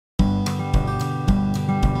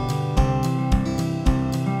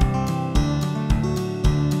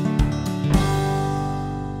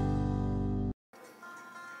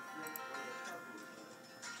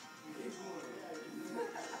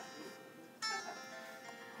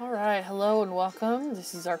Alright, hello and welcome.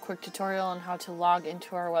 This is our quick tutorial on how to log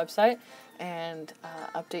into our website and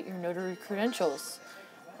update your notary credentials.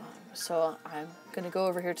 So I'm going to go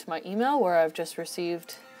over here to my email where I've just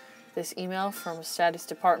received this email from Status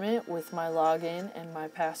Department with my login and my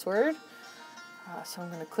password. So I'm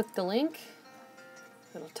going to click the link.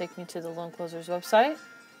 It'll take me to the Loan Closers website.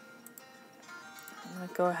 I'm going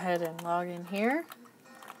to go ahead and log in here.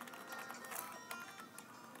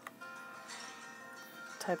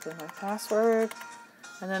 Type in my password,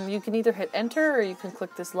 and then you can either hit enter or you can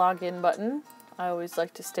click this login button. I always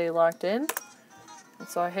like to stay logged in, and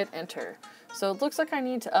so I hit enter. So it looks like I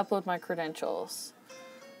need to upload my credentials.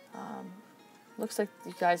 Looks like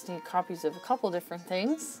you guys need copies of a couple different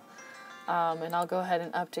things, and I'll go ahead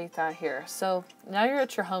and update that here. So now you're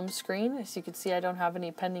at your home screen. As you can see, I don't have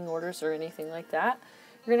any pending orders or anything like that.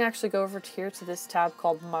 You're going to actually go over here to this tab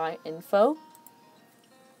called My Info,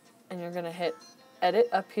 and you're going to hit Edit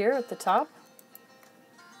up here at the top.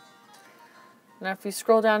 Now if you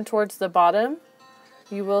scroll down towards the bottom,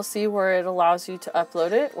 you will see where it allows you to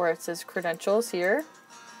upload it, where it says credentials here.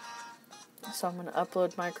 So I'm going to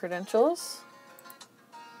upload my credentials.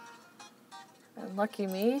 And lucky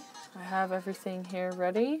me, I have everything here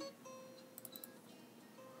ready.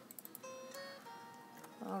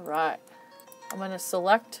 Alright, I'm going to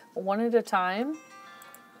select one at a time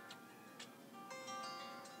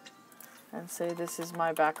and say this is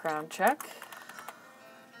my background check.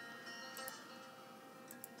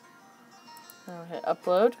 And I'll hit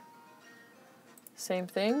upload. Same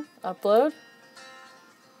thing, upload.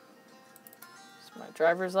 It's my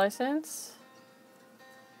driver's license.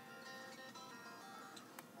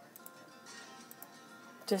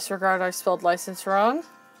 Disregard, I spelled license wrong.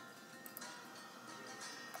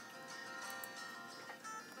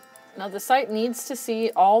 Now the site needs to see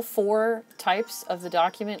all four types of the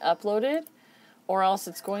document uploaded, or else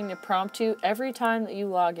it's going to prompt you every time that you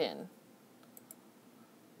log in.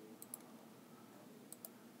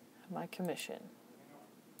 My commission.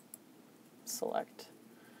 Select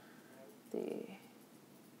the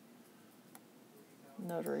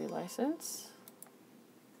notary license.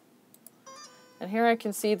 And here I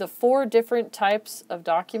can see the four different types of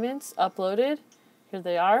documents uploaded. Here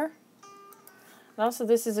they are. And also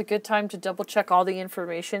this is a good time to double check all the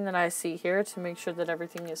information that I see here to make sure that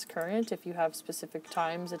everything is current. If you have specific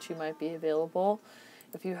times that you might be available,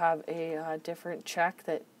 if you have a different check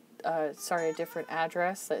that, a different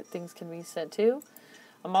address that things can be sent to.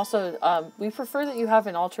 We prefer that you have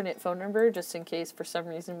an alternate phone number just in case for some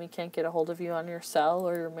reason we can't get a hold of you on your cell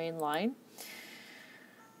or your main line.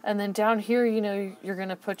 And then down here, you know, you're going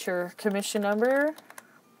to put your commission number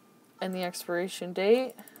and the expiration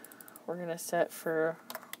date. We're going to set for,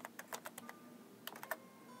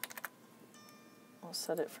 I'll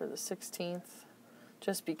set it for the 16th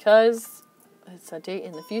just because it's a date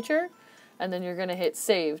in the future. And then you're going to hit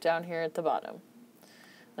save down here at the bottom.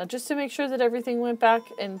 Now just to make sure that everything went back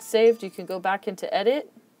and saved, you can go back into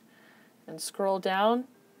edit and scroll down,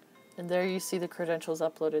 and there you see the credentials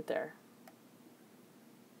uploaded there.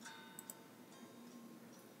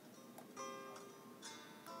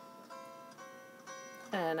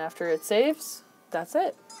 And after it saves, that's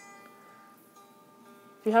it.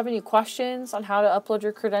 If you have any questions on how to upload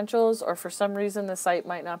your credentials, or for some reason the site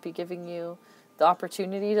might not be giving you the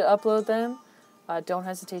opportunity to upload them, don't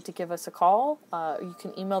hesitate to give us a call. You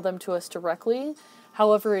can email them to us directly.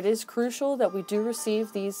 However, it is crucial that we do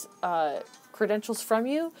receive these credentials from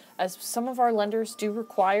you, as some of our lenders do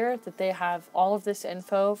require that they have all of this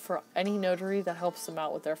info for any notary that helps them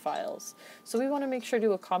out with their files. So we want to make sure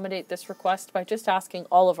to accommodate this request by just asking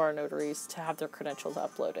all of our notaries to have their credentials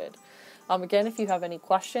uploaded. Again, if you have any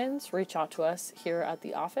questions, reach out to us here at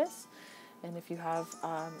the office. And if you have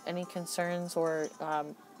any concerns or,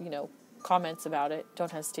 comments about it,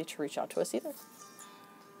 don't hesitate to reach out to us either.